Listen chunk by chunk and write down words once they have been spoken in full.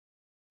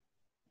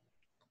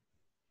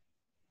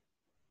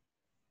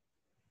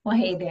Well,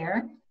 hey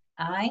there.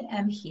 I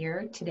am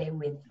here today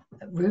with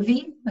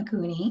Ruvi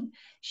Makuni.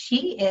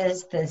 She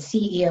is the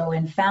CEO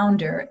and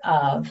founder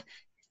of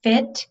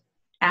Fit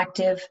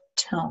Active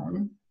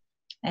Tone.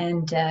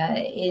 And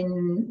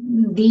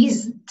in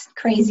these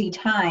crazy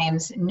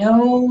times,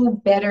 no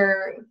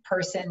better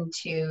person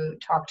to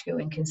talk to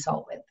and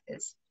consult with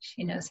because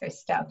she knows her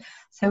stuff.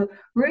 So,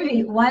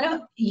 Ruby, why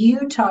don't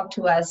you talk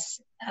to us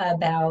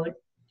about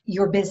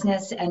your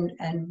business and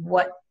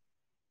what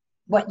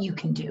you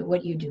can do,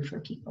 what you do for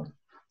people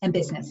and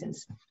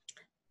businesses.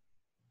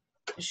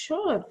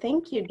 Sure.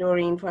 Thank you,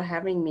 Doreen, for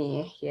having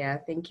me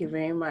here. Thank you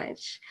very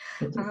much.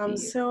 Good to see you.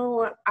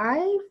 So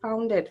I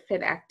founded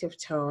Fit Active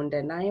Toned,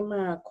 and I'm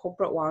a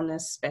corporate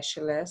wellness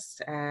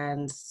specialist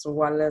and as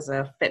well as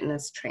a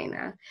fitness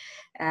trainer.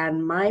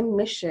 And my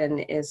mission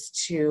is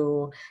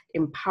to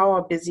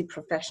empower busy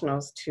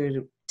professionals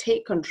to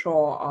take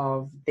control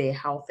of their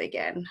health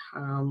again.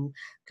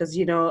 Because,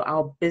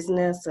 our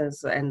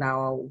businesses and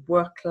our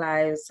work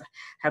lives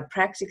have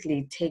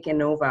practically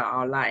taken over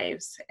our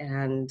lives.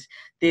 And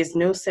there's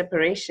no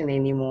separation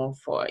anymore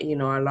for,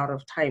 a lot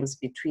of times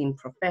between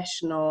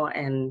professional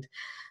and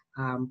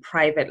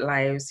private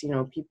lives.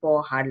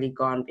 People hardly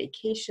go on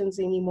vacations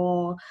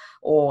anymore,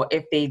 or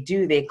if they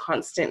do, they're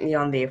constantly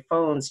on their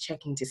phones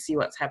checking to see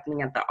what's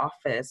happening at the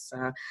office.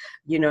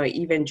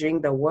 Even during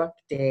the work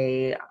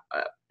day,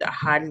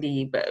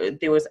 hardly, but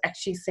there was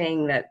actually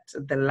saying that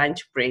the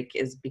lunch break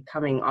is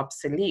becoming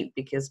obsolete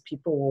because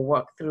people will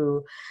work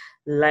through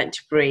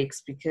lunch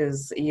breaks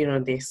because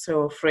they're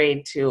so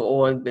afraid to,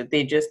 or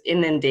they're just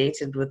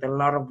inundated with a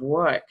lot of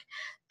work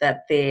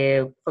that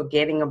they're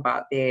forgetting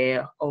about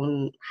their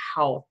own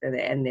health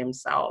and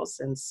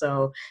themselves. And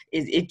so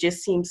it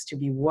just seems to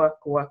be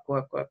work, work,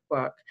 work, work,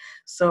 work.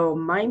 So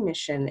my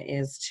mission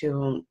is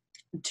to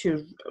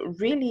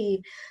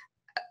really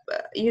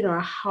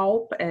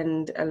help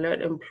and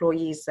alert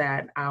employees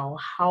that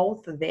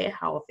their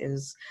health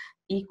is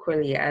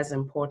equally as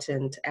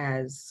important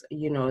as,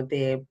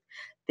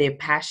 their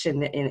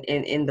passion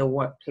in the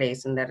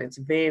workplace, and that it's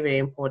very, very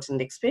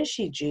important,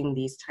 especially during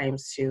these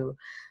times to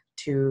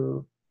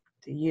to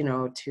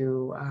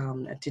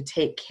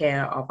take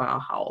care of our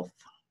health.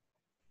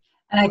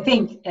 And I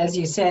think, as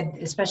you said,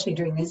 especially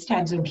during these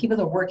times when people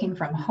are working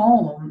from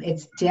home,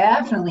 it's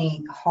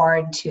definitely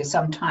hard to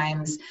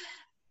sometimes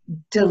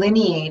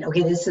delineate,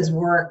 okay, this is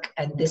work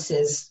and this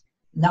is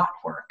not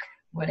work,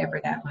 whatever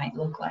that might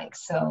look like.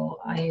 So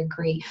I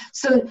agree.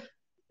 So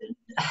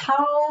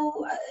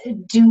how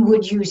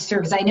would you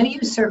service? I know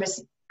you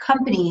service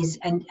companies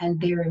and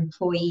their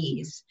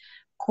employees,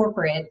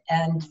 corporate,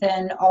 and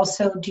then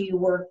also do you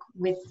work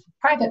with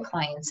private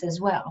clients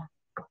as well?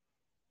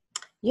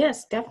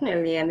 Yes,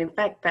 definitely. And in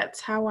fact, that's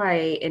how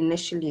I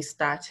initially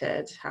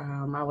started.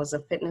 I was a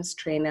fitness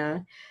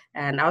trainer,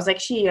 and I was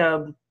actually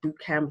a boot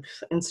camp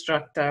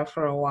instructor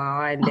for a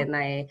while. And then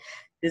I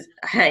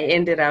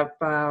ended up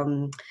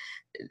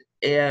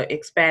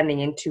expanding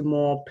into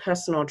more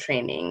personal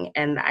training.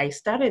 And I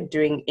started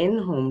doing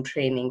in-home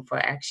training for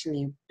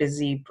actually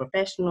busy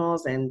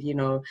professionals and,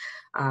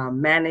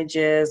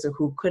 managers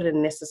who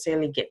couldn't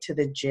necessarily get to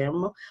the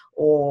gym,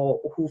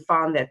 or who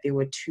found that they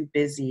were too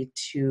busy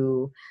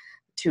to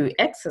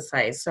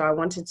exercise. So I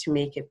wanted to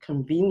make it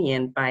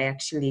convenient by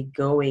actually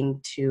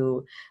going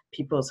to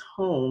people's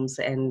homes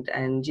and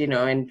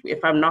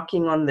if I'm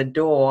knocking on the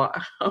door,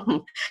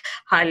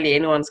 hardly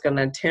anyone's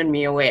gonna turn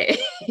me away.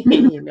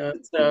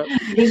 So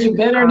because you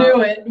better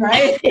do it,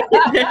 right?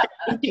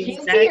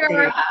 She's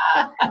here.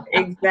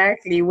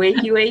 Exactly.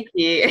 Wakey,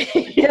 wakey.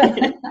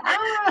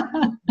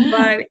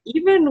 But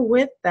even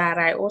with that,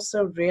 I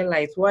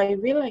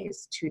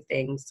realized two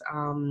things.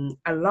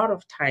 A lot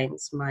of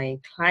times my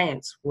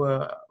clients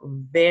were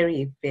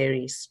very,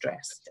 very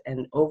stressed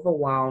and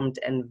overwhelmed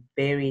and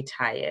very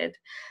tired,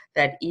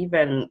 that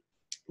even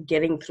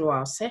getting through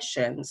our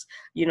sessions,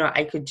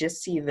 I could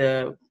just see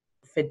the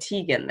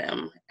fatigue in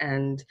them.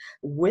 And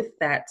with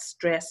that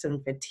stress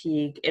and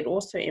fatigue, it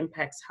also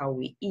impacts how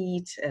we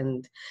eat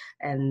and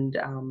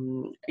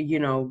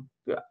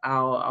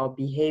our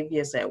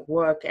behaviors at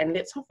work. And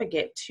let's not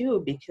forget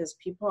too, because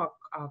people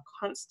are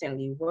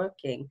constantly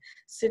working,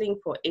 sitting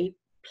for 8+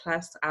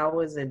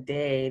 hours a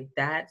day,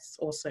 that's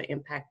also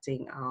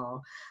impacting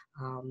our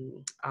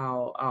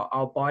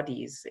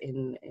bodies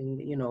in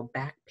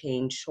back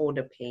pain,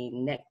 shoulder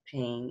pain, neck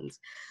pains.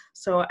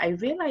 So I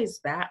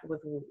realized that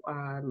with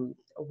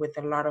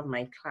a lot of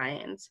my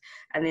clients.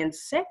 And then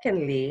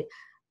secondly,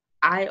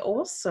 I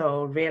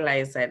also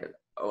realized that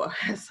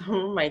some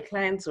of my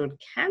clients would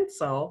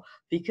cancel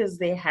because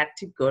they had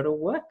to go to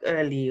work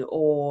early,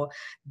 or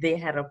they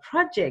had a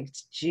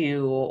project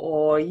due,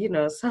 or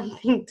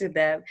something to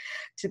that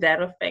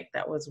effect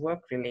that was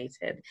work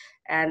related.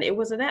 And it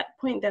was at that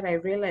point that I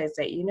realized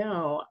that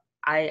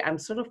I'm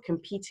sort of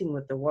competing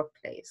with the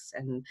workplace.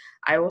 And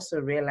I also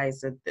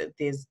realized that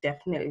there's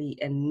definitely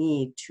a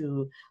need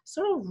to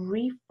sort of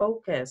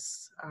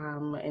refocus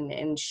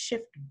and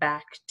shift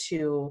back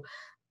to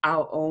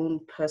our own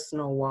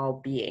personal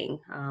well-being.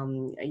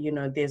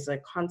 There's a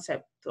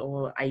concept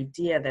or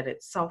idea that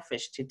it's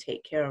selfish to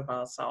take care of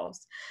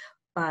ourselves,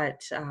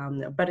 but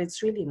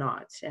it's really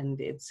not, and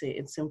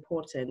it's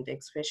important,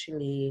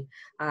 especially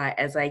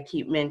as I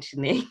keep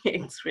mentioning,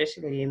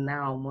 especially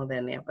now more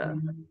than ever.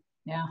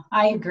 Yeah,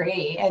 I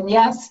agree. And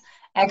yes,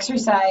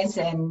 exercise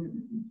and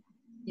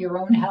your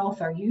own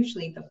health are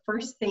usually the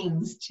first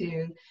things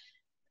to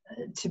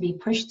be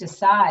pushed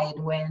aside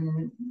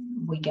when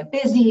we get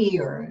busy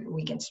or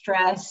we get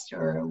stressed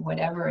or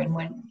whatever, and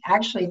when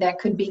actually that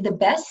could be the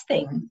best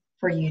thing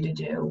for you to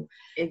do.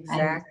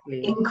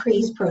 Exactly. And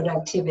increase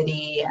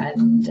productivity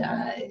and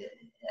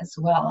as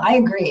well. I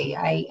agree.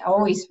 I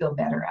always feel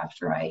better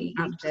after I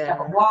just have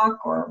a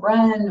walk or a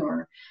run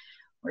or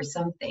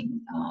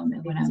something,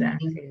 and when I'm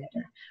eating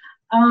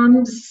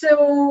better.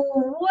 So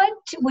what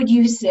would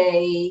you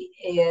say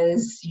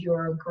is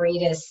your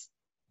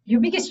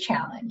biggest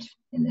challenge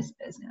in this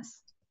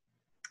business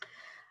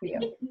for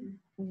you?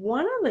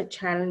 One of the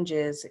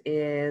challenges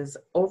is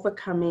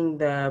overcoming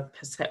the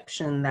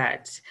perception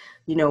that,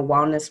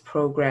 wellness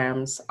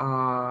programs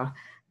are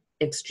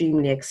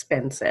extremely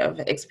expensive,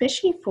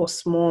 especially for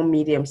small,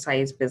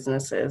 medium-sized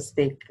businesses.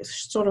 They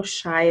sort of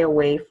shy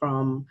away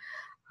from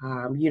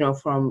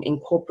from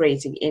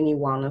incorporating any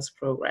wellness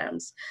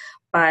programs.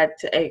 But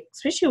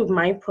especially with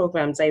my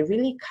programs, I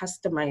really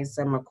customize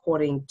them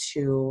according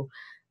to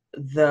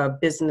the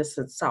business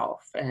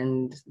itself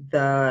and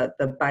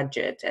the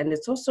budget. And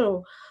it's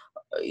also,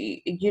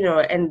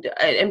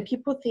 and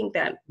people think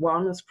that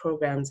wellness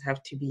programs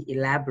have to be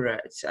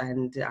elaborate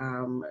and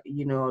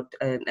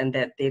and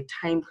that they're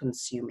time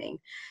consuming.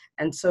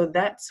 And so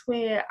that's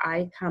where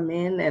I come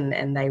in,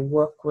 and I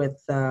work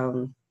with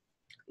the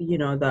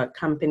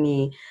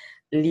company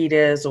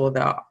leaders or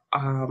the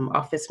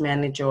office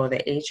manager or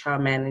the HR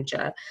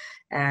manager.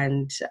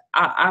 And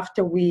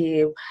after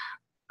we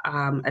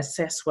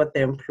assess what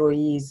the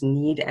employees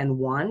need and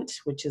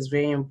want, which is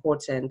very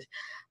important,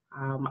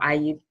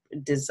 I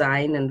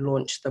design and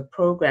launch the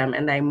program,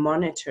 and I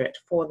monitor it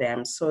for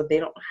them so they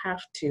don't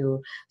have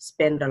to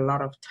spend a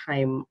lot of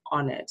time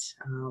on it.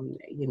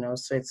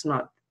 So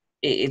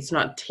it's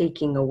not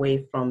taking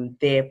away from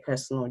their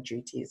personal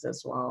duties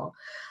as well.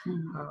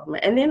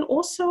 And then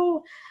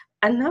also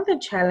another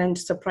challenge,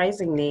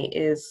 surprisingly,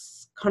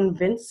 is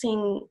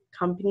convincing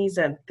companies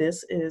that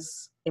this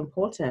is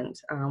important.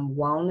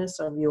 Wellness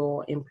of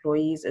your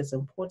employees is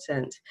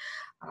important.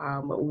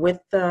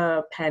 With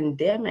the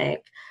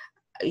pandemic,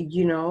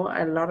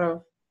 a lot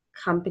of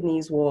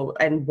companies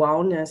and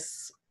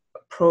wellness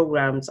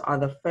programs are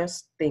the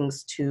first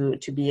things to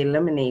be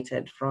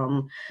eliminated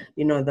from,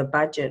 the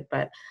budget,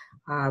 but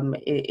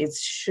it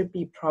should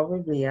be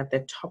probably at the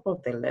top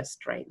of the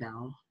list right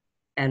now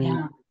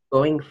and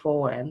going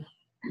forward.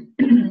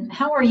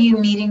 How are you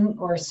meeting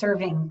or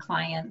serving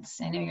clients?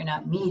 I know you're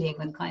not meeting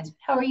with clients, but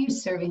how are you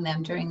serving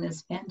them during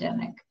this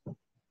pandemic?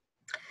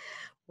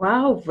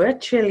 Wow,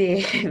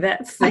 virtually.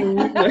 That's the new.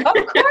 Of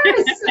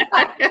course.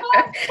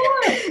 Of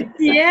course.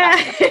 Yeah.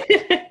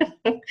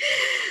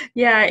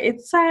 Yeah,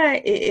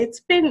 it's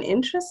been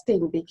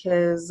interesting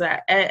because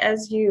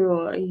as a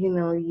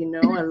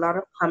lot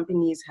of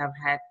companies have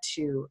had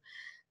to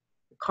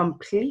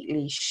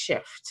completely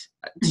shift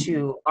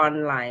to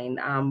online.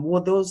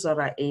 Well, those that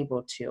are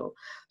able to.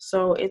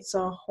 So it's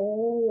a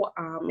whole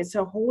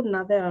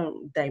nother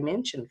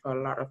dimension for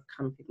a lot of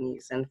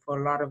companies and for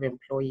a lot of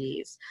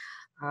employees.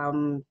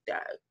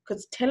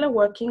 Because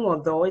teleworking,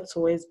 although it's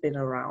always been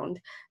around,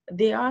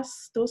 there are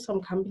still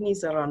some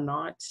companies that are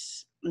not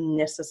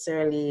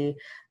necessarily,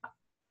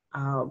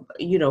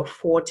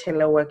 for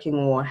teleworking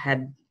or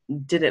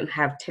didn't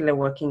have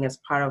teleworking as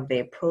part of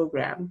their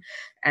program.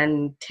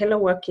 And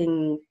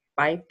teleworking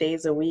 5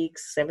 days a week,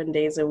 7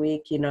 days a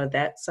week,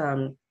 that's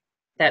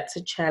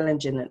a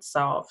challenge in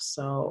itself.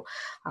 So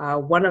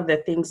one of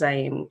the things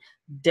I'm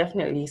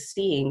definitely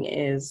seeing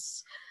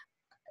is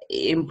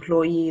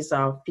employees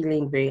are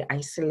feeling very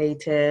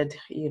isolated,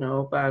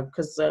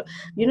 because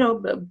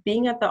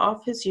being at the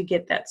office, you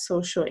get that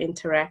social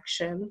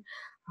interaction.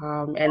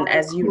 And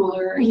as you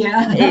cooler,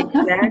 yeah.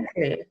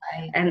 exactly,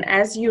 Right. and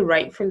as you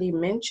rightfully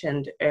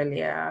mentioned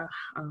earlier,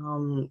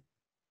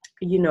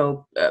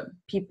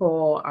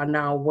 people are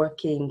now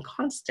working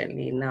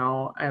constantly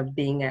now,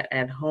 being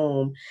at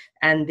home,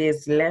 and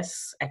there's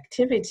less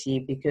activity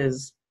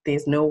because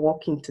there's no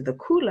walking to the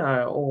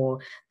cooler, or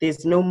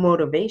there's no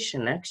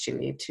motivation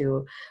actually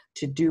to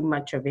do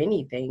much of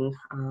anything,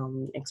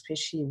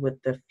 especially with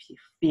the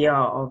fear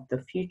of the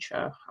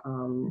future,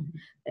 and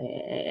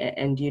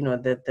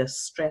the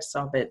stress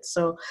of it.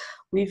 So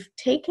we've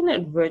taken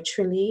it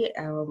virtually,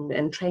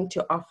 and trying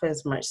to offer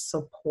as much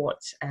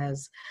support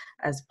as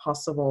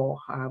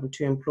possible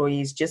to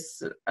employees,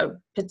 just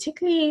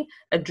particularly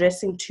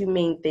addressing two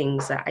main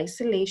things: the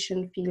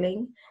isolation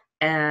feeling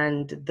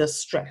and the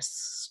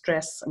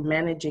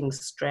managing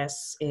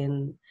stress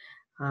in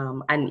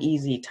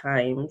uneasy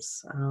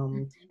times.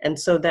 And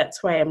so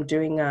that's why I'm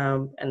doing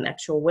an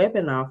actual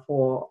webinar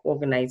for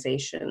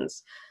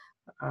organizations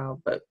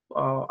but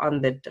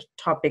on the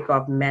topic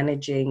of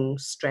managing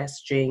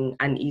stress during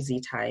uneasy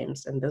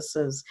times. And this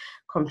is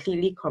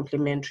completely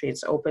complimentary.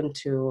 It's open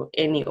to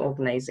any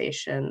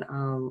organization.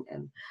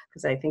 And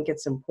because I think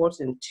it's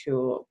important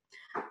to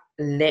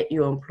let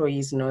your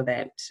employees know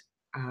that,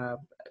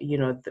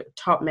 the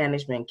top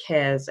management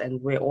cares and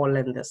we're all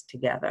in this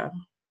together.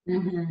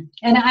 Mm-hmm.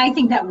 And I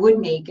think that would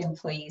make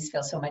employees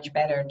feel so much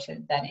better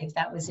that if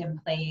that was in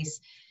place.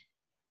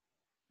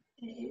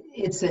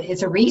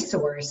 It's a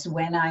resource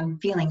when I'm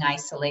feeling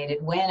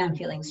isolated, when I'm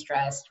feeling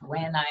stressed,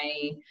 when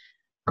I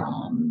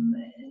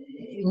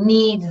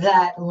need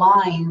that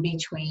line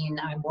between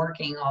I'm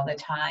working all the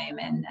time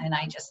and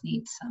I just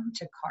need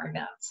to carve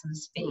out some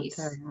space.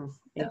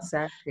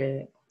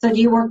 Exactly. So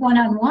do you work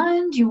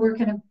one-on-one? Do you work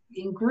in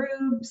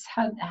groups?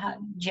 How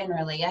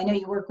generally? I know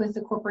you work with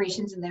the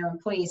corporations and their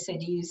employees, so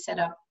do you set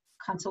up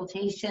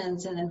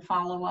consultations and then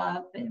follow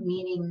up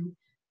meeting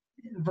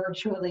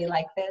virtually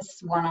like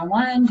this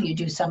one-on-one? Do you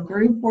do some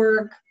group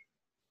work?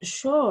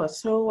 Sure.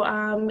 So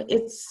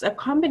it's a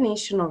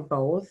combination of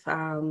both.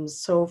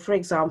 So for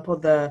example,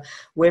 the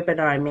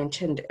webinar I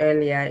mentioned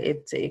earlier,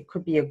 it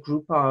could be a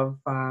group of,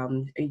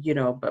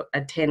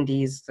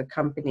 attendees. The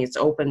company is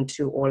open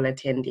to all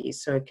attendees.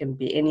 So it can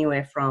be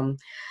anywhere from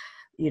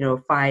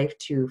 5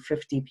 to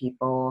 50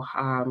 people,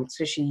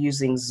 especially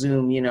using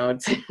Zoom,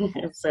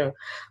 so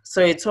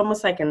it's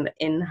almost like an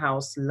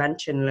in-house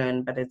lunch and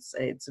learn, but it's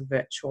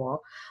virtual.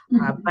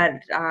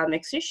 But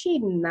especially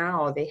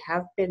now, there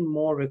have been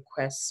more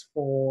requests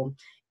for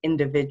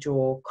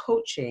individual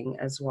coaching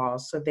as well.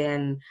 So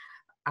then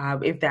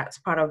if that's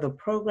part of the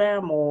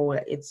program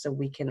or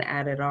we can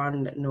add it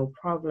on, no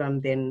problem,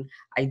 then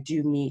I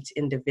do meet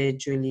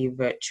individually,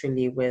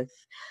 virtually with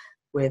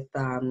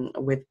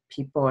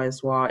people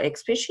as well.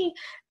 Especially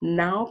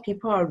now,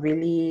 people are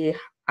really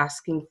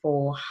asking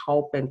for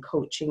help and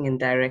coaching and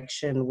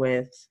direction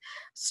with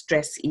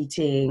stress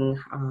eating,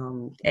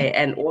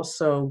 and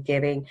also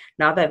getting,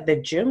 now that the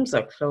gyms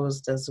are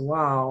closed as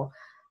well,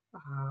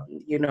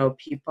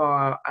 people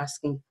are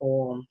asking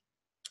for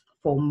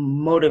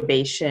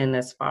motivation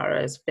as far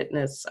as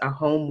fitness,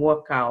 home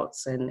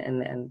workouts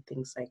and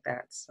things like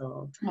that.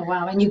 So oh,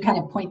 wow. And you kind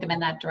of point them in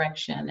that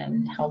direction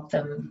and help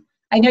them.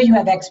 I know you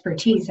have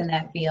expertise in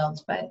that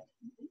field, but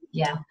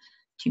yeah, do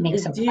you make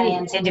some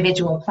plans,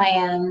 individual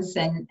plans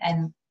and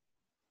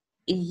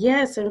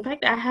yes, in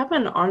fact, I have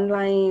an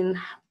online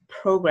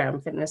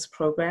fitness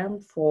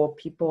program for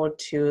people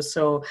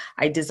so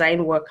I design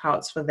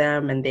workouts for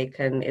them, and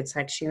it's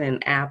actually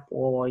an app,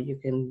 or you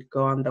can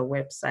go on the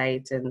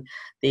website and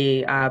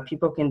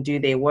people can do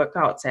their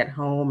workouts at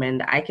home,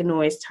 and I can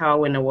always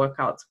tell when a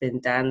workout's been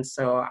done.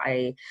 So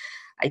I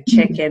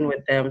check in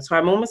with them. So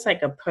I'm almost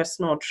like a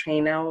personal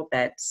trainer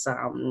that's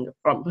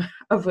from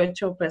a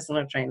virtual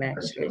personal trainer,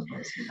 actually.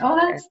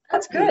 Oh,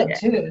 that's good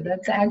too.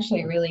 That's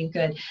actually really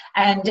good.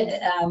 And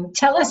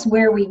tell us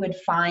where we would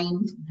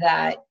find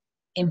that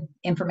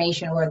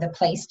information or the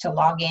place to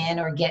log in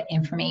or get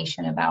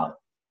information about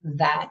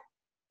that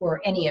or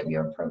any of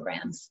your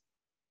programs.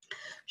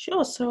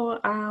 Sure. So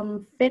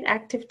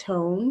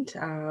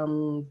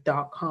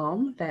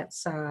fitactivetoned.com,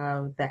 that's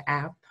the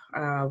app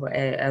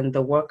and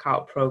the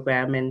workout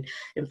program. And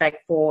in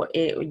fact, for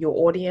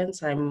your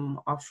audience, I'm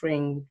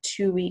offering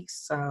 2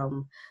 weeks,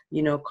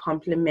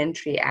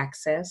 complimentary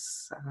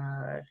access,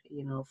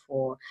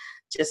 for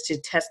just to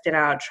test it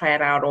out, try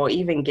it out, or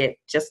even get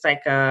just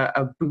like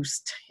a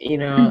boost,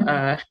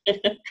 to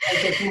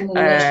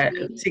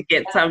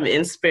get some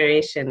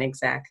inspiration.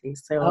 Exactly.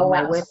 So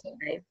my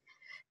website.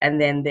 And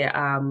then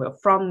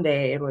from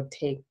there, it would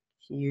take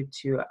you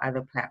to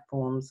other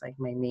platforms like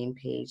my main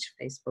page,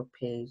 Facebook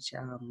page,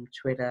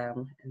 Twitter,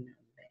 and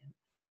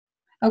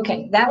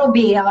okay, that'll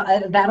be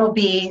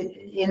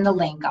in the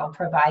link. I'll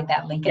provide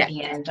that link at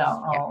the end.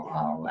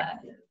 I'll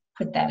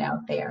put that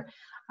out there.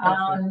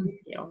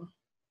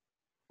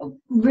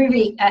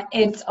 Ruvi,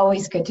 it's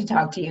always good to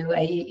talk to you.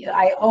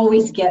 I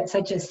always get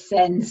such a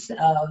sense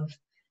of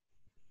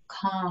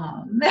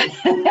calm.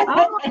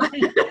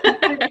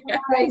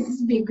 I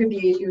speak with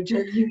you.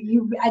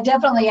 You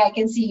definitely, I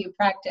can see you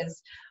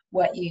practice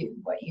what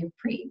you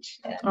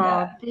preach. And,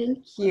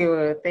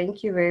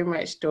 thank you very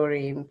much,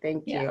 Doreen.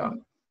 Thank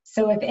you.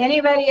 So if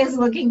anybody is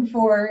looking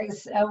for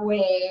a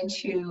way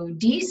to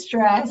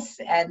de-stress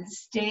and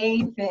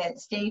stay fit,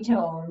 stay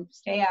toned,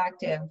 stay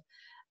active,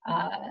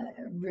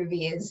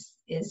 Ruvi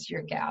is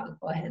your gal.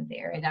 Go ahead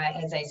there. And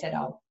as I said,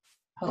 I'll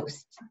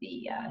post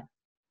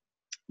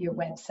your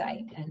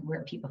website and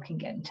where people can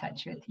get in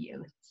touch with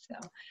you. So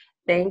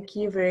thank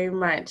you very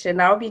much.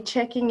 And I'll be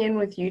checking in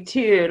with you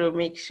too to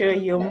make sure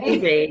you're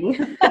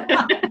moving.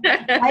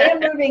 I am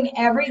moving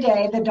every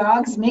day. The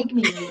dogs make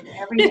me move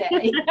every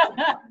day.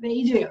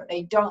 They do.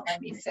 They don't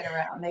let me sit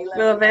around. They let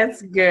me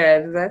that's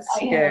good. That's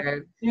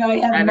good. I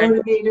have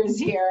motivators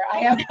here. I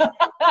have.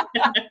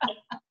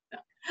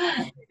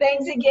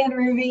 Thanks again,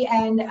 Ruvi.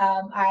 And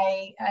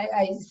I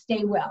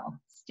stay well.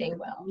 Stay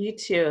well. You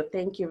too.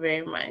 Thank you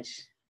very much.